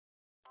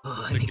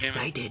Oh, The I'm game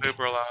excited. is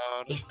super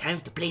loud. It's time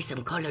to play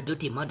some Call of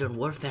Duty Modern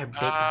Warfare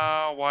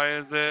Beta. Why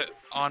is it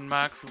on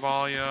max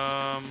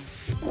volume?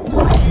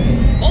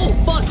 Oh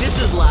fuck,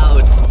 this is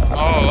loud.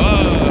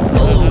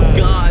 Oh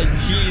god,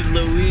 jeez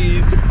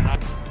Louise.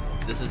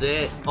 This is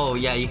it. Oh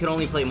yeah, you can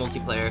only play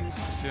multiplayer.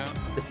 Yeah.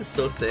 This is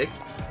so sick.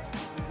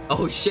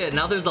 Oh shit,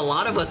 now there's a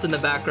lot of us in the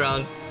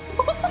background.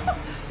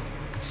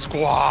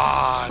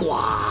 Squad!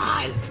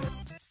 Squad!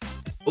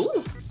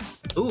 Ooh.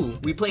 Ooh,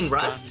 we playing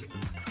Rust?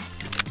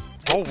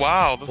 Oh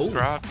wow, this Ooh.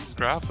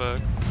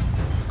 graphics.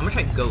 I'm gonna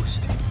try Ghost.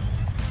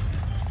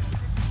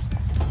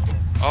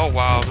 Oh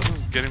wow, this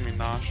is getting me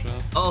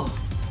nauseous. Oh.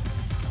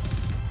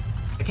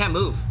 I can't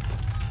move.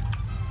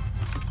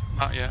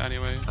 Not yet,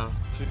 anyways. Oh.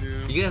 Two.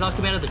 You guys all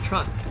come out of the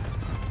truck.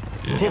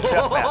 Yeah.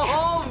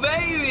 Oh,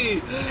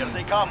 baby! Here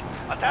they come.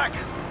 Attack!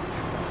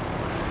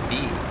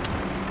 B.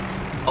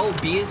 Oh,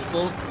 B is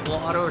full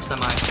auto or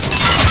semi?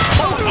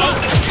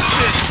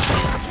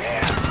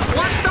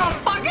 What the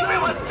fuck?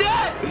 Everyone's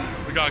dead!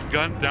 We got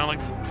gunned down like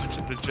a bunch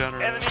of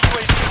degenerates. Enemy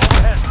UAV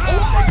overhead. Oh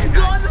my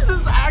god, this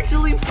is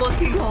actually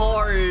fucking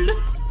hard.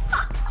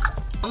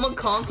 I'm a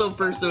console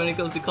person when it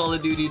comes to Call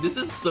of Duty. This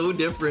is so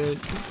different.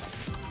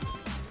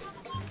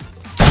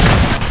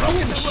 Oh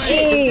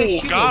shit, this guy's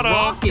shooting got a him.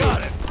 rocket.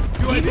 Got it.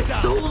 This game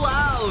is so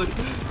loud.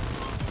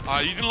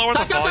 You can lower the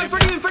Touch, volume. in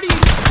front of you, in front of You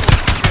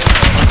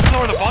can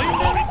lower the volume.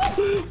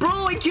 you.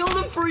 Bro, I killed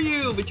him for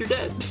you, but you're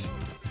dead.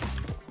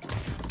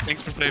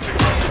 Thanks for saving.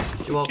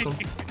 You're welcome.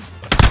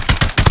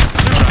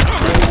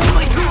 Oh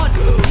my god!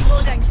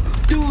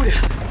 Dude,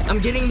 I'm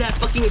getting that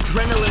fucking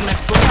adrenaline that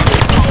first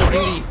Call of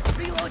Duty.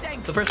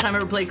 Reloading. The first time I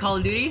ever played Call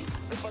of Duty?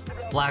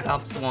 Black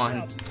Ops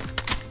 1.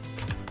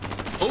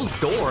 Close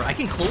door? I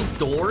can close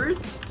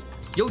doors?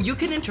 Yo, you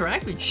can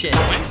interact with shit.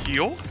 And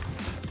heal?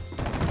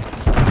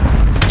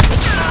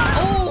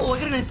 Oh, I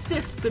got an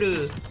assist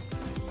through.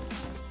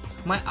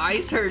 My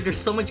eyes hurt. There's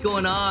so much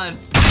going on.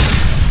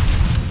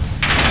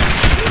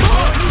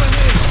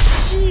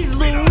 Jeez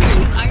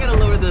Louise. I gotta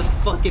lower the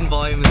fucking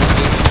volume in this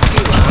game. It's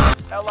too loud.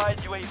 Allied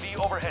UAV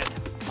overhead.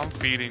 I'm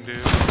feeding,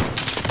 dude.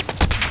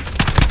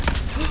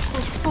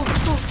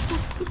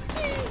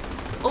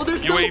 Oh,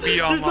 there's UAV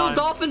no online.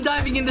 dolphin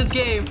diving in this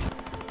game.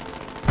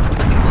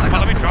 Come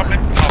on, let me drop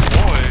next to my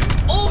boy.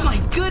 Oh my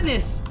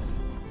goodness.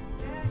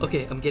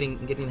 Okay, I'm getting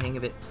the hang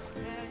of it.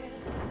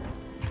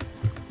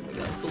 Oh my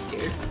god, I'm so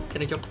scared.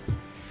 Can I jump?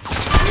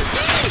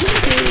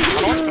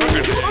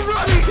 I'm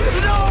running!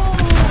 No!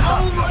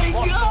 Oh my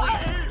god!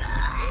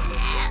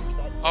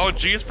 Oh,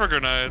 G is for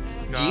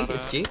grenades. G? Got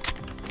It's it. G?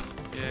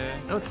 Yeah.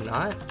 No, it's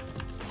not.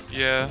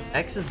 Yeah.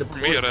 X is Me,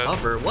 deployed it is.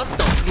 cover. What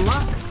the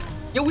fuck?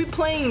 Yo, we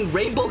playing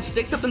Rainbow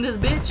Six up in this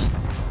bitch?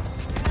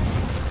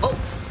 Oh!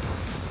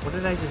 What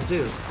did I just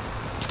do?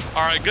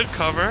 Alright, good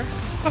cover.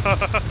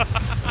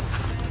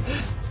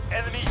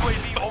 Enemy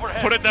UAV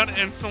overhead. Put it down,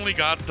 instantly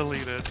got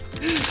deleted.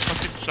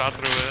 Fucking shot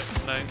through it.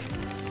 Nice.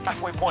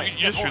 Halfway point. You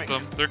Get shoot moving.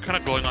 them. They're kind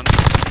of going on the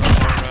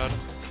red.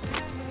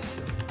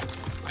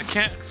 I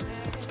can't.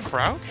 It's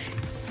crouch?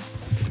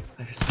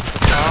 I just...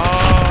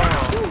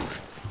 Oh.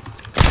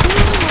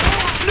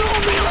 No,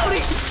 I'm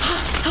reloading!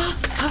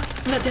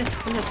 I'm not dead.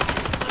 I'm not dead.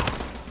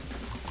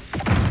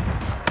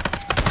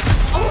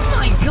 Oh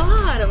my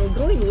god, I'm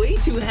going way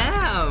too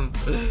ham.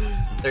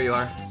 There you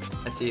are.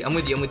 I see you. I'm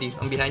with you. I'm with you.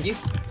 I'm behind you.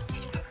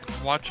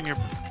 Watching your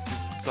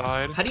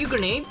side. How do you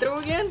grenade throw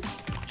again?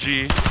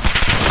 G.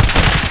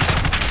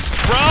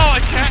 Bro, I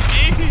can't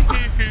aim!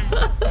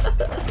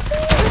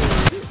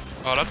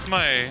 Oh, that's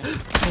my...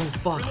 Oh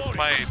fuck. That's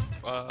my,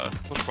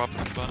 switch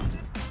weapon button.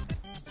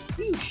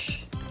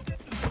 Yeesh.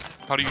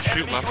 How do you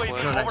shoot left No,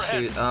 click? not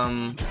shoot.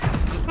 I'm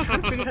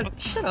trying to figure out.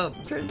 Shut up.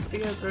 I'm trying to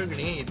figure out how to throw a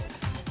grenade.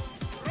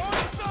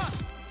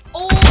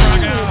 Oh,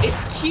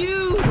 it's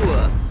Q.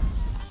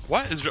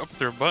 What is up with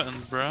their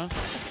buttons, bro? I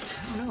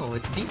don't know.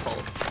 It's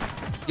default.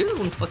 You're the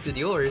one who fucked with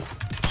yours.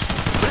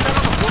 Put it down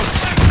on the floor.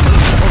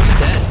 Oh, he's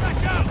dead.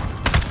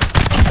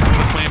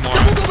 Let's play more.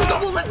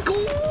 Double, let's go!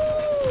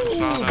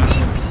 Shot Baby.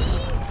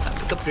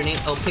 Pick up grenade.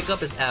 Oh, pick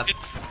up is F.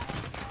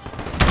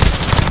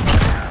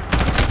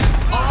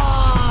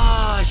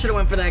 Oh, I should have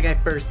went for that guy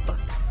first. Fuck.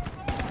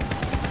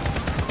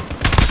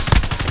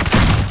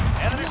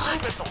 Enemy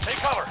cruise missile. Take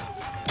cover.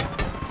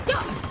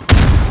 Yeah.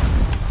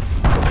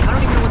 I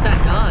don't even know what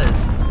that does.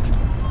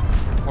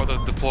 Or the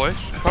deploy?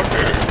 Cover.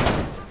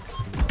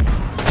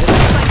 It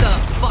looks like a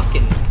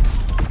fucking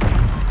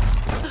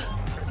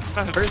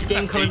first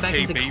game coming back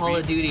into baby. Call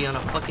of Duty on a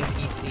fucking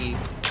PC.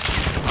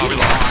 Oh, we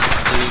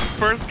lost.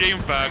 First game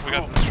back, we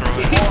got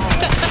destroyed.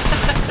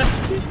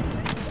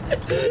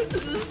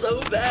 This is so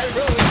bad,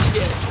 bro.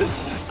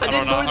 I did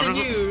don't know. more than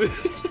you.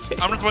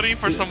 I'm just waiting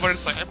for somebody to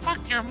say,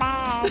 fuck your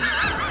mom!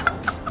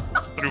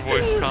 Through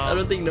voice comm. I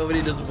don't think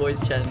nobody does voice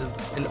chat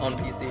on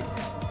PC.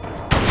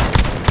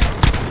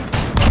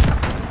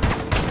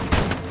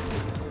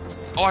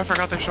 Oh, I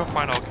forgot they show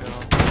final kill.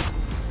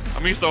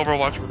 I'm used to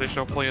Overwatch where they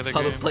show play of the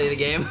Public game. play the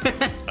game.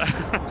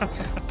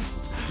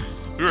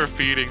 We were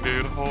feeding,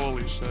 dude.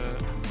 Holy shit.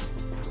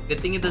 Good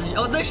thing it doesn't.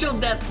 Oh, they show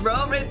deaths,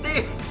 bro, right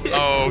there.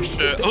 Oh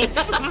shit.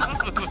 Oops.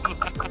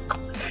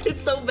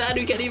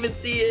 man who can't even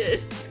see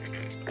it.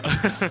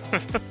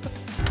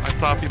 I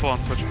saw people on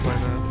Twitch play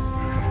this.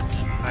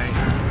 Alright.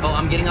 Oh,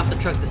 I'm getting off the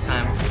truck this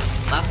time.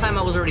 Last time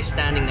I was already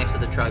standing next to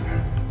the truck.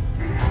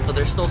 So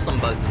there's still some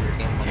bugs in this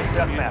game. Team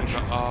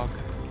deathmatch.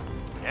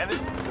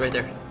 Enemy. Right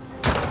there.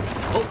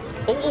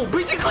 Oh,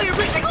 breach and clear,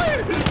 breach and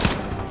clear!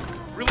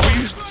 Really?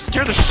 You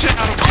scared the shit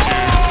out of me.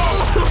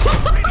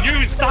 Oh!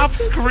 You stop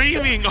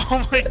screaming!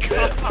 Oh my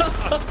god!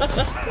 I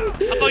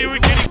thought you were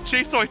getting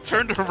chased, so I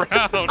turned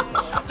around.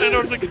 And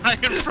there was a guy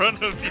in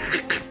front of you.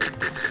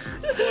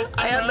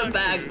 I had the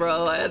bag,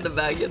 bro. I had the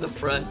bag in the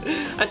front.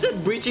 I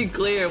said breach and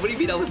clear. What do you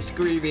mean I was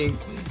screaming?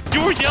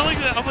 You were yelling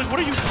that. I'm like, what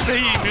are you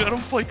saying, dude? I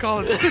don't play Call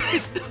of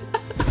Duty.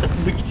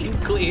 Breach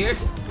and clear?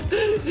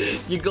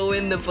 You go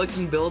in the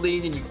fucking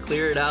building and you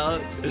clear it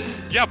out.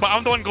 Yeah, but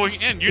I'm the one going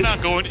in. You're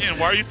not going in.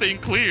 Why are you saying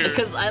clear?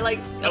 Because I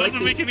like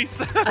doesn't make any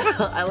sense.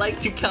 I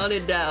like to count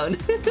it down.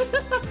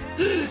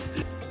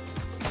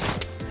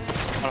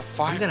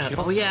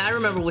 Oh yeah, I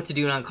remember what to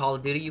do on Call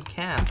of Duty. You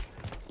camp.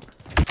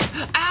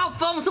 Ow!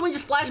 Someone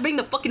just flashbanged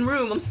the fucking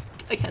room.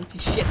 I can't see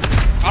shit.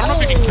 I don't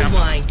know if you can camp in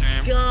this game.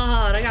 Oh my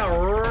god! I got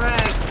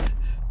wrecked.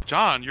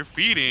 John, you're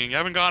feeding. You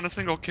haven't gotten a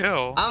single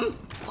kill.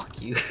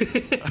 Fuck you.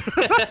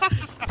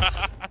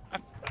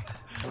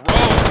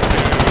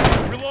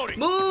 Reloading.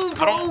 Move,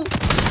 bro! Oh,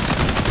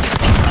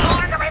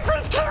 I got my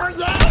first kill,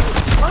 yes!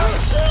 Oh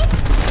shit!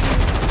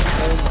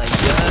 Oh my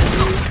god,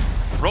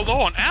 dude. Roll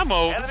low on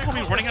ammo. This is when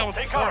we're running out with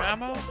 4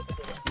 ammo.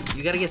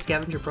 You gotta get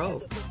Scavenger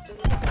Pro.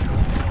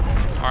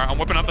 Alright, I'm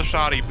whipping out the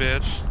shotty,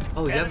 bitch.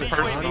 Oh, you have the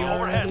personal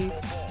already?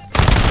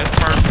 It's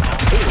personal.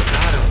 Oh,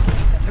 got him.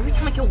 Every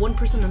time I kill one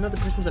person, another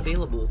person's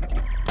available.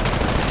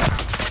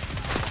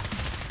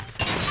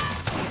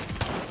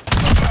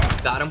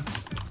 Got him.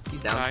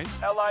 He's down.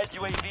 Nice. Allied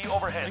UAV I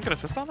overhead. didn't get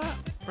assist on that?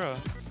 Bro.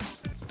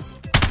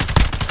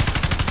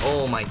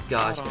 Oh my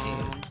gosh, dude.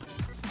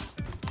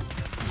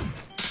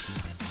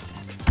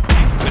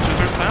 These bitches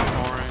are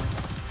soundboring.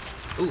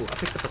 Ooh, I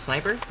picked up a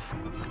sniper.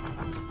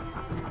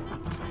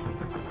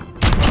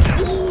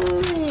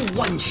 Ooh,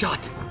 one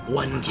shot,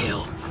 one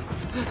kill.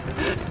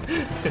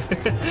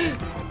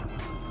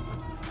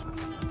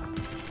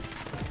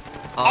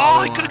 Oh,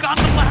 I could have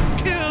gotten the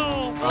last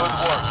kill!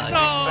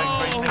 No!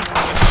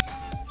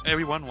 Hey,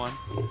 we won one.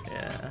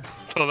 Yeah.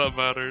 That's all that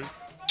matters.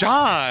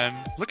 John,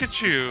 look at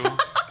you.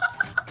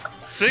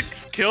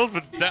 6 kills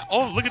with that.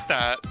 Oh, look at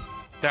that.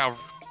 That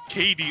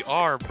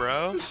KDR,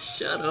 bro.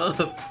 Shut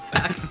up.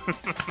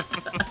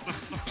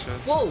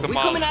 Whoa, we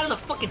coming out of the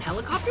fucking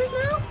helicopters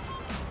now?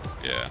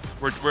 Yeah,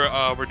 we're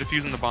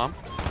defusing the bomb.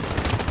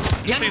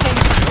 Yeah.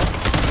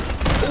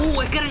 Oh,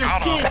 I got an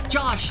assist,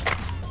 Josh.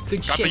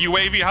 Good Got shit. the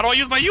UAV. How do I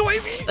use my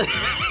UAV?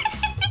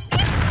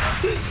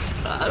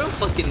 I don't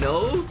fucking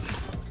know.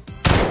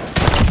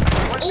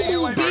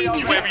 Oh,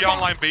 baby. UAV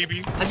online,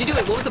 baby. How'd you do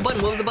it? What was the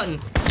button? What was the button?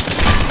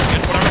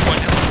 It's whatever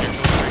button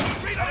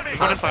is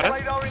one inside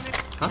us.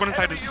 One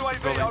inside this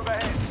building.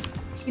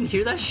 You can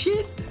hear that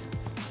shit?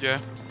 Yeah.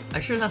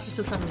 I'm sure that's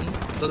just not me.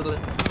 Go.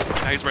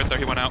 Yeah, he's right there.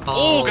 He went out.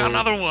 Oh. Oh, got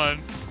another one.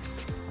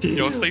 Damn.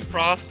 Yo, stay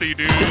frosty,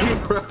 dude.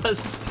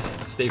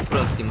 Stay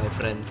frosty, my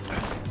friend.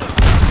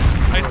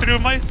 I threw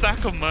my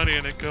sack of money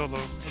and it killed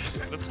him.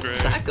 That's great.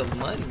 Sack of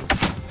money.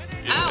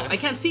 Yeah. Ow! I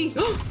can't see.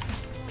 Oh,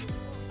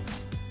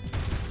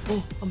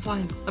 I'm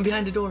fine. I'm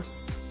behind the door.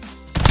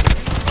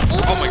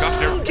 Oh my gosh,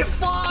 there. Get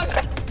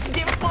fucked!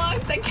 Get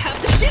fucked! I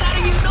capped the shit out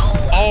of you. No!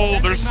 Oh,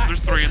 there's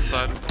 3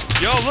 inside.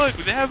 Yo, look,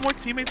 they have more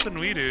teammates than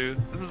we do.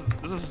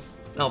 This is.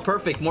 No,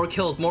 perfect. More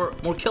kills. More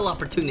kill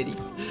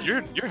opportunities.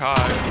 You're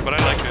high, but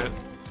I like it.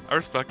 I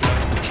respect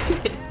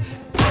it.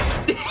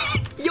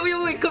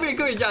 Yo, wait, come here,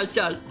 Josh.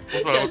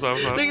 What's up?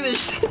 Look at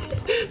this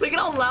shit. Look at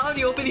how loud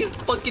you open these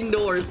fucking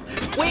doors.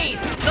 Wait,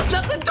 that's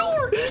not the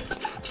door. That's the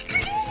fucking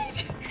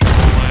grenade.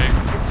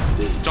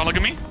 Like, John, look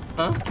at me.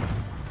 Huh?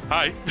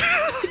 Hi.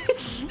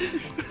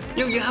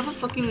 Yo, you have a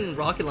fucking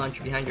rocket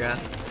launcher behind your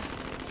ass.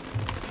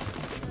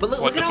 But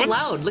look at how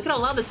loud. Look at how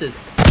loud this is.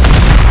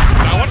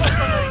 That one?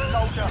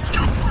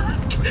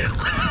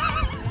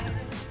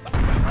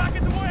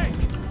 Rocket away.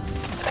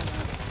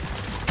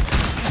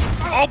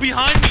 Oh,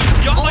 behind me!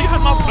 Yo, you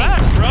had my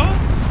back, bro!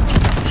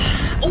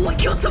 Oh, I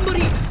killed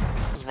somebody!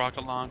 This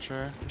rocket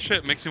launcher.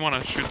 Shit makes me want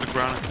to shoot the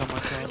ground and kill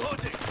myself.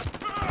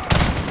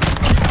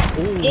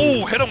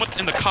 Oh, hit him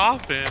in the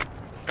coffin!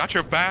 Got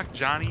your back,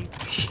 Johnny.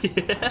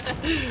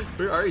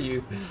 Where are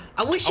you?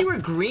 I wish you were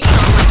green on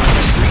my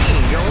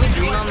screen. You're only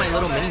green on my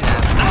little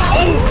mini-map.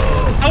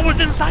 Oh! I was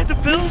inside the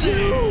building!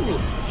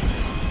 Dude!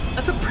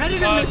 That's a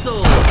Predator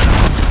missile!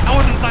 I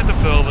was inside the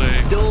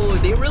building. Dude,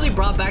 they really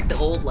brought back the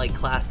old, like,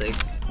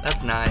 classics.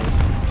 That's nice.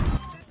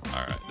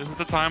 Alright, this is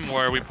the time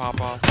where we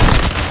pop off.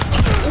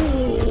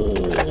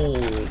 Ooh!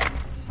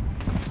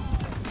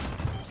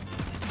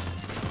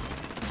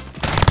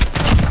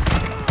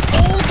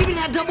 Oh, give me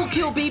that double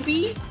kill,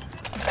 baby!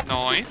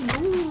 Nice.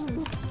 Ooh.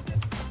 Ooh.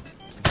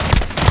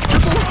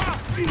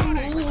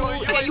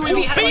 I got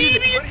UAV. How do I use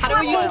it? How do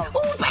I use it?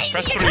 Ooh, baby!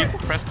 Press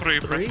 3.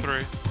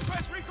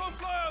 Press recon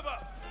flyover.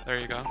 There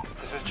you go.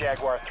 is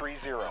Jaguar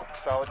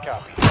 3-0. Solid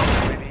copy.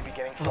 UAV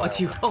beginning Oh, it's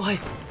you. flyover. Oh, hi.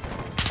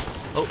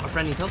 Oh, our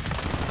friend needs help.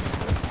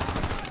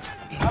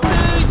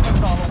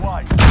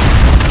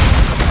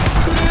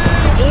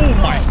 Oh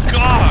my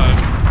god!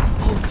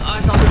 Oh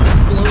gosh, all this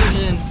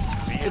explosion.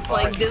 It's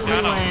like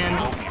Disneyland.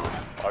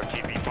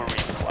 RTB for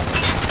resupply.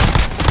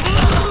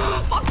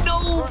 Fuck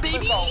no,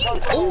 baby!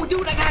 Oh,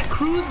 dude, I got a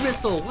cruise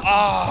missile. What the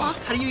fuck?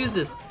 How do you use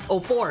this? Oh,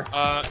 4.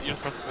 Yes,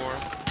 press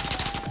 4.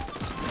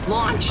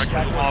 Launch. Oh,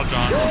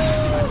 John.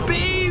 Oh,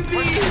 baby!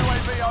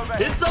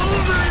 It's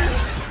over!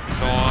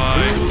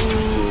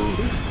 Nice.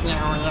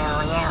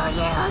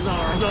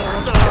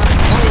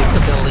 Oh, it's a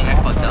building. I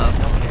fucked up.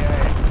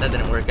 That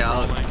didn't work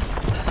out.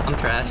 I'm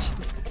trash.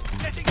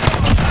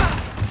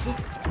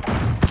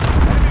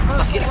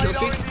 About to get a kill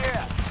streak.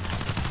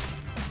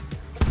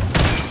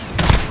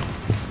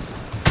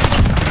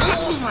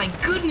 Oh my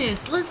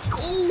goodness, let's go!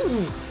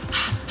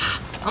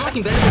 I'm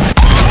looking better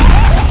than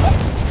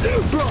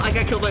bro, I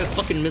got killed by a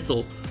fucking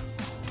missile.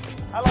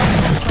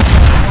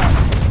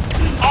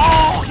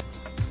 Oh!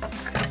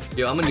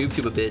 Yo, I'm a noob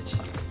to a bitch.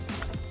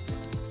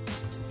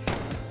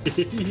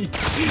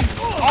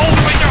 Oh,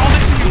 wait, they're all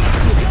next to you!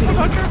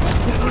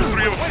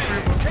 Three of them.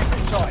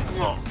 Oh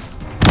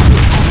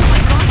my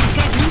gosh, this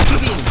guy's noob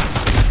tubing!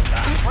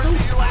 That's so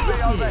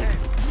stupid!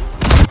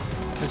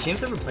 Has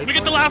James ever played Let me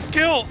get the Fortnite? last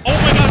kill! Oh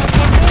my god,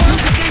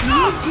 This guy's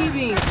noob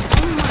tubing!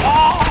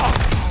 Oh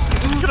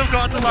oh! Could have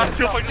gotten the last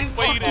kill if I just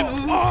waited.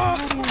 my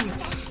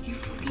Oh! You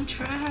fucking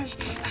trash!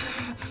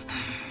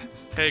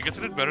 Hey, I guess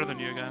I did better than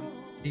you again.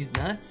 He's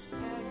nuts?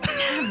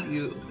 Damn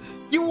you!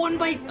 You won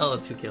by— oh,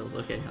 2 kills.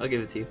 Okay, I'll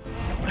give it to you.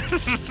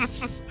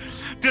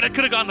 Dude, I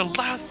could have gotten the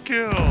last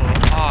kill!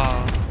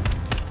 Ah.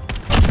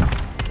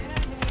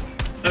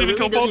 It Didn't even really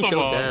kill doesn't both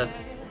show of them.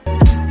 death.